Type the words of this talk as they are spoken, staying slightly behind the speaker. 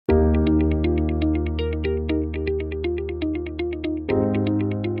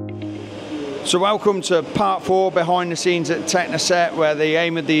So welcome to part 4 behind the scenes at Technoset, where the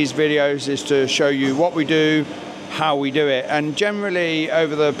aim of these videos is to show you what we do, how we do it. And generally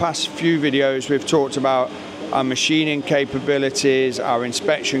over the past few videos we've talked about our machining capabilities, our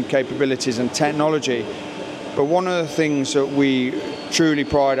inspection capabilities and technology. But one of the things that we truly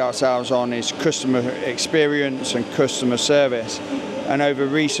pride ourselves on is customer experience and customer service. And over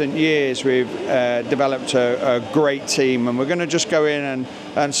recent years we've developed a great team, and we're going to just go in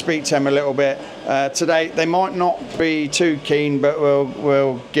and speak to them a little bit. Today they might not be too keen, but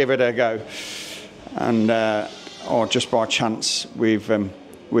we'll give it a go. And or just by chance we've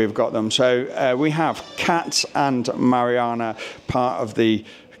got them. So we have Kat and Mariana, part of the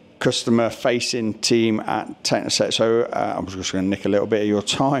customer facing team at Technoset. So I'm just going to nick a little bit of your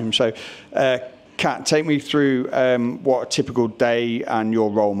time. So Kat, take me through what a typical day and your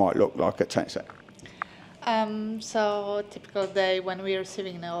role might look like at Technoset. So a typical day when we're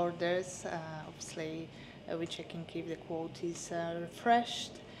receiving the orders, obviously we're checking if the quote is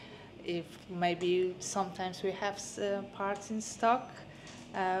refreshed. If maybe sometimes we have parts in stock,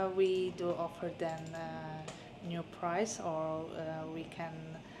 we do offer them new price, or we can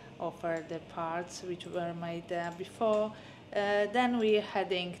offer the parts which were made before. Then we're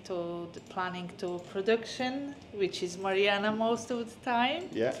heading to the planning to production, which is Mariana most of the time.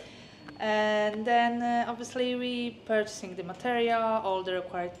 Yeah. And then obviously we purchasing the material, all the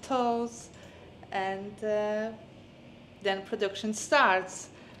required tools, and then production starts.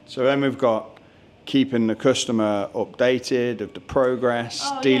 So then we've got keeping the customer updated of the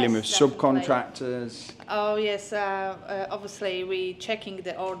progress, dealing with subcontractors. Oh yes, obviously we checking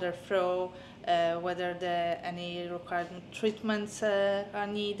the order through, whether any required treatments are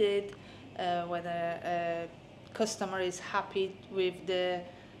needed, whether customer is happy with the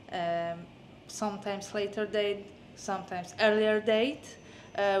sometimes later date, sometimes earlier date.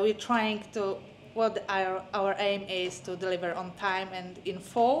 We're trying to, what our aim is to deliver on time and in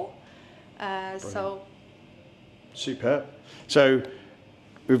full. So superb. So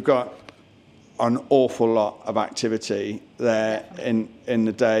we've got an awful lot of activity there in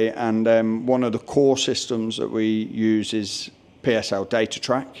the day, and one of the core systems that we use is PSL Data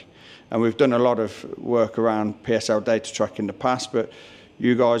Track, and we've done a lot of work around PSL Data Track in the past, but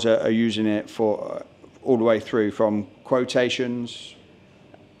you guys are using it for all the way through, from quotations.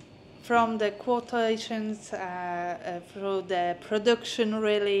 From the quotations through the production,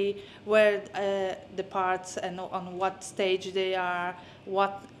 really, where the parts and on what stage they are,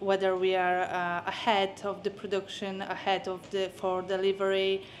 whether we are ahead of the production, ahead of for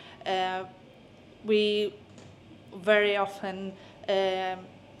delivery. We very often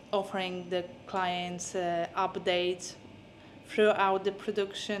offering the clients updates throughout the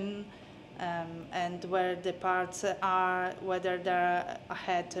production. And where the parts are, whether they're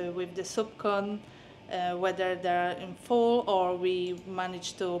ahead with the subcon, whether they're in full, or we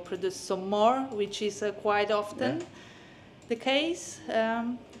manage to produce some more, which is quite often the case.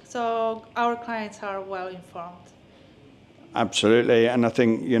 So our clients are well informed. Absolutely, and I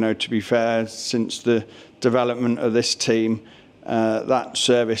think, you know, to be fair, since the development of this team, that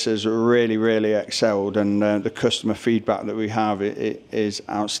service has really excelled, and the customer feedback that we have it is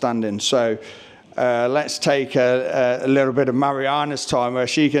outstanding. So let's take a little bit of Mariana's time, where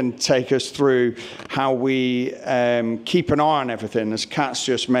she can take us through how we keep an eye on everything. As Kat's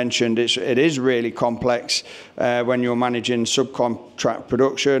just mentioned, it is really complex when you're managing subcontract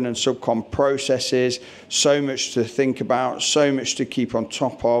production and subcon processes. So much to think about, so much to keep on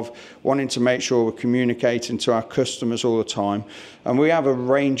top of, wanting to make sure we're communicating to our customers all the time. And we have a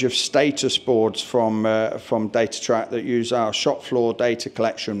range of status boards from Data Track that use our shop floor data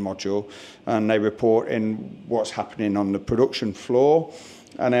collection module, and they report in what's happening on the production floor,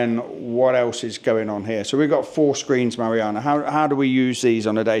 and then what else is going on here. So we've got 4 screens, Mariana. How do we use these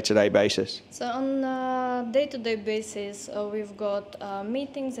on a day-to-day basis? So on a day-to-day basis, we've got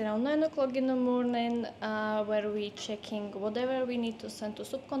meetings around 9 o'clock in the morning, where we're checking whatever we need to send to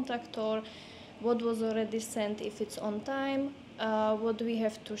subcontractor, what was already sent, if it's on time, what we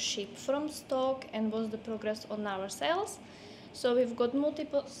have to ship from stock, and what's the progress on our sales. So we've got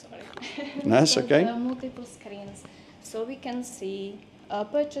multiple, That's okay. Multiple screens, so we can see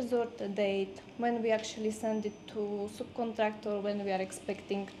purchase order date, when we actually send it to subcontractor, when we are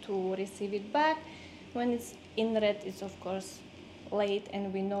expecting to receive it back. When it's in red, it's of course late,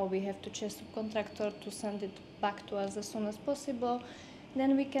 and we know we have to chase subcontractor to send it back to us as soon as possible.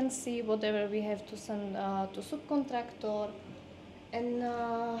 Then we can see whatever we have to send to subcontractor,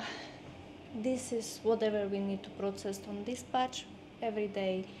 and this is whatever we need to process on dispatch every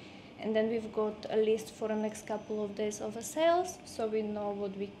day. And then we've got a list for the next couple of days of sales, so we know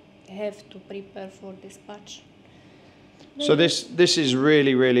what we have to prepare for dispatch. So this is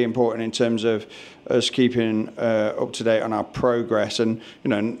really, really important in terms of us keeping up to date on our progress. And you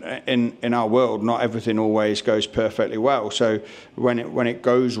know, in our world, not everything always goes perfectly well. So when it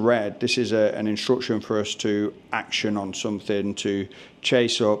goes red, this is an instruction for us to action on something, to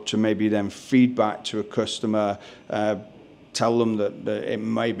chase up, to maybe then feedback to a customer, tell them that it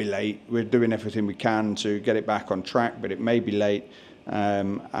may be late. We're doing everything we can to get it back on track, but it may be late,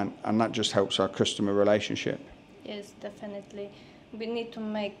 and that just helps our customer relationship. Yes, definitely. We need to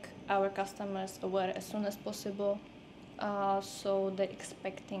make our customers aware as soon as possible, so they're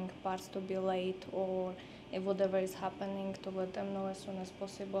expecting parts to be late, or if whatever is happening, to let them know as soon as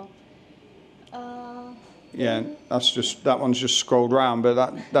possible. Yeah, that one's just scrolled round,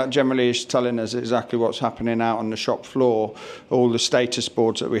 but that generally is telling us exactly what's happening out on the shop floor. All the status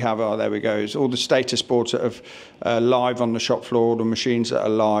boards that we have, there we go. It's all the status boards that are live on the shop floor, all the machines that are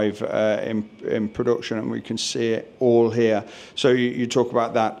live in production, and we can see it all here. So you talk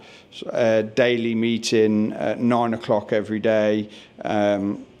about that daily meeting at 9 o'clock every day.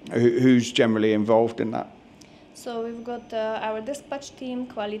 Who's generally involved in that? So we've got our dispatch team,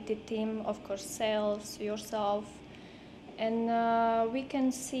 quality team, of course sales, yourself, and we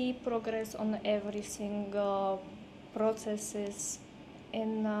can see progress on every single processes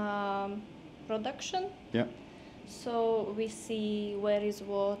in production. Yeah. So we see where is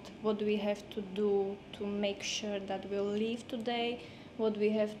what do we have to do to make sure that we'll leave today, what we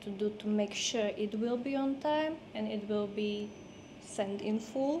have to do to make sure it will be on time and it will be sent in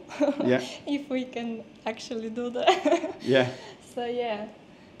full. Yeah. If we can actually do that. Yeah. So yeah.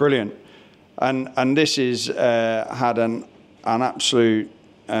 Brilliant. And this is had an absolute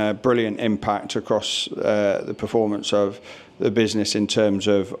brilliant impact across the performance of the business in terms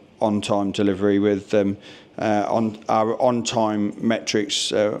of on-time delivery, with on our on-time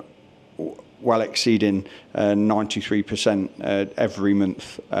metrics well exceeding 93% every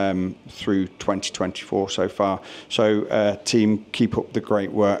month through 2024 so far. So team, keep up the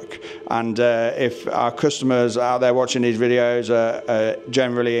great work. And if our customers out there watching these videos are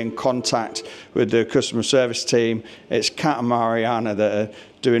generally in contact with the customer service team, it's Kat and Mariana that are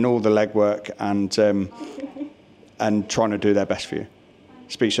doing all the legwork and trying to do their best for you.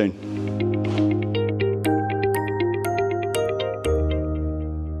 Speak soon.